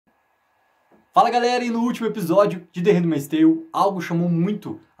Fala galera, e no último episódio de The Handmaid's Tale, algo chamou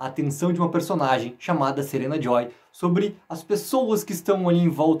muito a atenção de uma personagem chamada Serena Joy, sobre as pessoas que estão ali em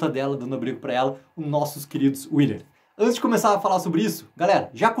volta dela, dando abrigo para ela, os nossos queridos Wheeler. Antes de começar a falar sobre isso,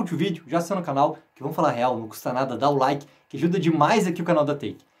 galera, já curte o vídeo, já assina o canal, que vamos falar real, não custa nada, dá o like, que ajuda demais aqui o canal da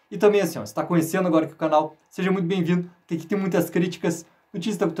Take. E também assim, ó, se está conhecendo agora aqui o canal, seja muito bem-vindo, que aqui tem muitas críticas,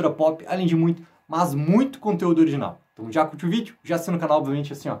 notícias da cultura pop, além de muito, mas muito conteúdo original. Então já curte o vídeo, já assina o canal,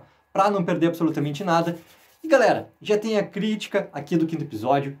 obviamente assim, ó, para não perder absolutamente nada. E galera, já tem a crítica aqui do 5º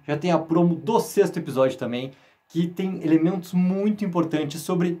episódio, já tem a promo do 6º episódio também, que tem elementos muito importantes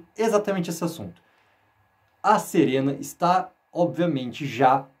sobre exatamente esse assunto. A Serena está, obviamente,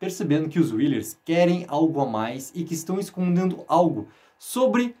 já percebendo que os Wheelers querem algo a mais e que estão escondendo algo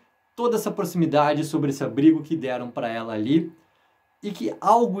sobre toda essa proximidade, sobre esse abrigo que deram para ela ali, e que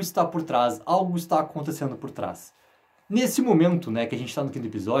algo está por trás, algo está acontecendo por trás. Nesse momento, né, que a gente está no 5º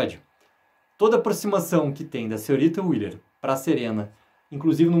episódio, toda a aproximação que tem da senhorita Wheeler para a Serena,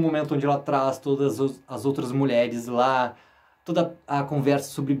 inclusive no momento onde ela traz todas as outras mulheres lá, toda a conversa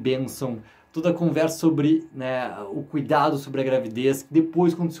sobre bênção, toda a conversa sobre, né, o cuidado sobre a gravidez,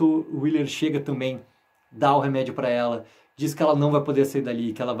 depois quando o seu Wheeler chega também, dá o remédio para ela, diz que ela não vai poder sair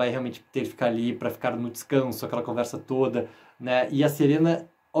dali, que ela vai realmente ter que ficar ali para ficar no descanso, aquela conversa toda, né, e a Serena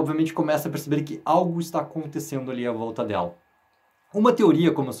obviamente começa a perceber que algo está acontecendo ali à volta dela. Uma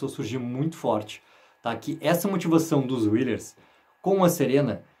teoria começou a surgir muito forte, tá? Que essa motivação dos Wheelers com a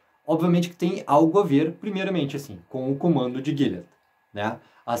Serena, obviamente que tem algo a ver, primeiramente assim, com o comando de Gilead, né?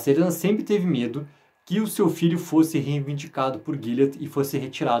 A Serena sempre teve medo que o seu filho fosse reivindicado por Gilead e fosse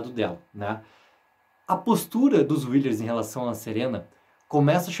retirado dela, né? A postura dos Wheelers em relação à Serena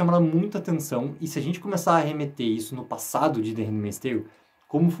começa a chamar muita atenção, e se a gente começar a remeter isso no passado de The Handmaid's Tale,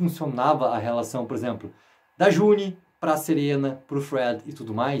 como funcionava a relação, por exemplo, da June para a Serena, para o Fred e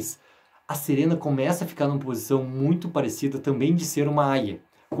tudo mais, a Serena começa a ficar numa posição muito parecida também de ser uma aia,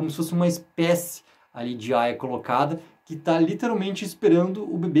 como se fosse uma espécie ali de aia colocada, que está literalmente esperando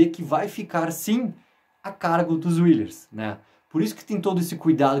o bebê que vai ficar, sim, a cargo dos Wheelers, né? Por isso que tem todo esse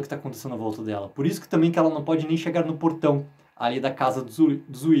cuidado que está acontecendo à volta dela, por isso que também que ela não pode nem chegar no portão ali da casa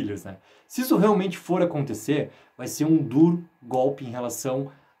dos Wheelers, né? Se isso realmente for acontecer, vai ser um duro golpe em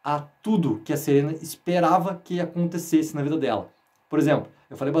relação a tudo que a Serena esperava que acontecesse na vida dela. Por exemplo,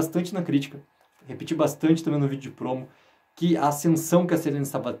 eu falei bastante na crítica, repeti bastante também no vídeo de promo, que a ascensão que a Serena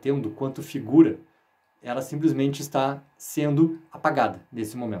estava tendo quanto figura, ela simplesmente está sendo apagada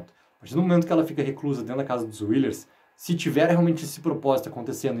nesse momento. A partir do momento que ela fica reclusa dentro da casa dos Wheelers, se tiver realmente esse propósito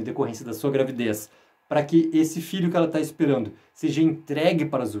acontecendo em decorrência da sua gravidez, para que esse filho que ela está esperando seja entregue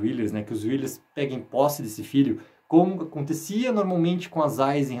para os Wheelers, né, que os Wheelers peguem posse desse filho, como acontecia normalmente com as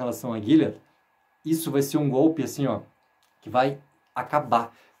Ais em relação a Gilead, isso vai ser um golpe assim, ó, que vai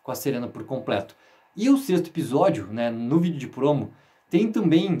acabar com a Serena por completo. E o 6º episódio, né, no vídeo de promo, tem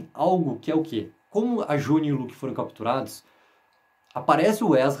também algo que é o quê? Como a June e o Luke foram capturados, aparece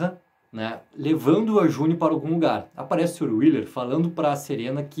o Ezra, né, levando a June para algum lugar. Aparece o Sr. Wheeler falando para a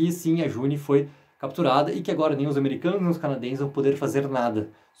Serena que sim, a June foi capturada e que agora nem os americanos nem os canadenses vão poder fazer nada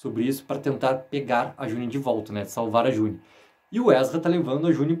sobre isso para tentar pegar a June de volta, né, salvar a June. E o Ezra está levando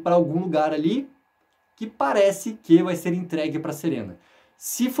a June para algum lugar ali que parece que vai ser entregue para Serena.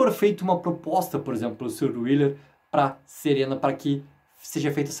 Se for feita uma proposta, por exemplo, pelo Sr. Wheeler para Serena, para que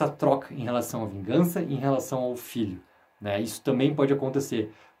seja feita essa troca em relação à vingança e em relação ao filho, né, isso também pode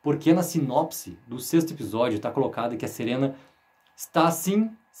acontecer, porque na sinopse do 6º episódio está colocado que a Serena está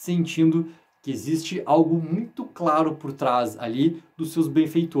sim sentindo que existe algo muito claro por trás ali dos seus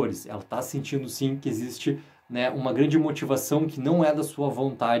benfeitores. Ela está sentindo sim que existe, né, uma grande motivação que não é da sua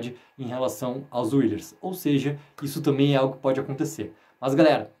vontade em relação aos Wheelers. Ou seja, isso também é algo que pode acontecer. Mas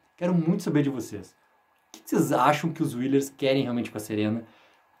galera, quero muito saber de vocês. O que vocês acham que os Wheelers querem realmente com a Serena?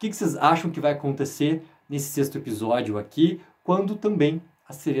 O que vocês acham que vai acontecer nesse 6º episódio aqui, quando também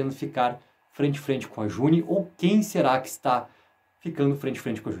a Serena ficar frente a frente com a June? Ou quem será que está ficando frente a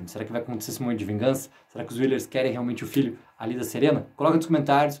frente com a June? Será que vai acontecer esse momento de vingança? Será que os Wheelers querem realmente o filho ali da Serena? Coloca nos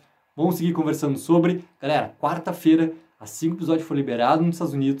comentários, vamos seguir conversando sobre. Galera, quarta-feira, assim que o episódio for liberado nos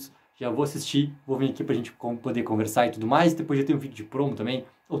Estados Unidos, já vou assistir, vou vir aqui pra gente poder conversar e tudo mais. Depois já tem um vídeo de promo também,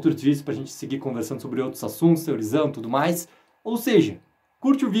 outros vídeos pra gente seguir conversando sobre outros assuntos, teorizando e tudo mais. Ou seja,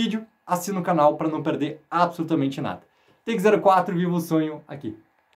 curte o vídeo, assina o canal para não perder absolutamente nada. Take 04, viva o sonho aqui.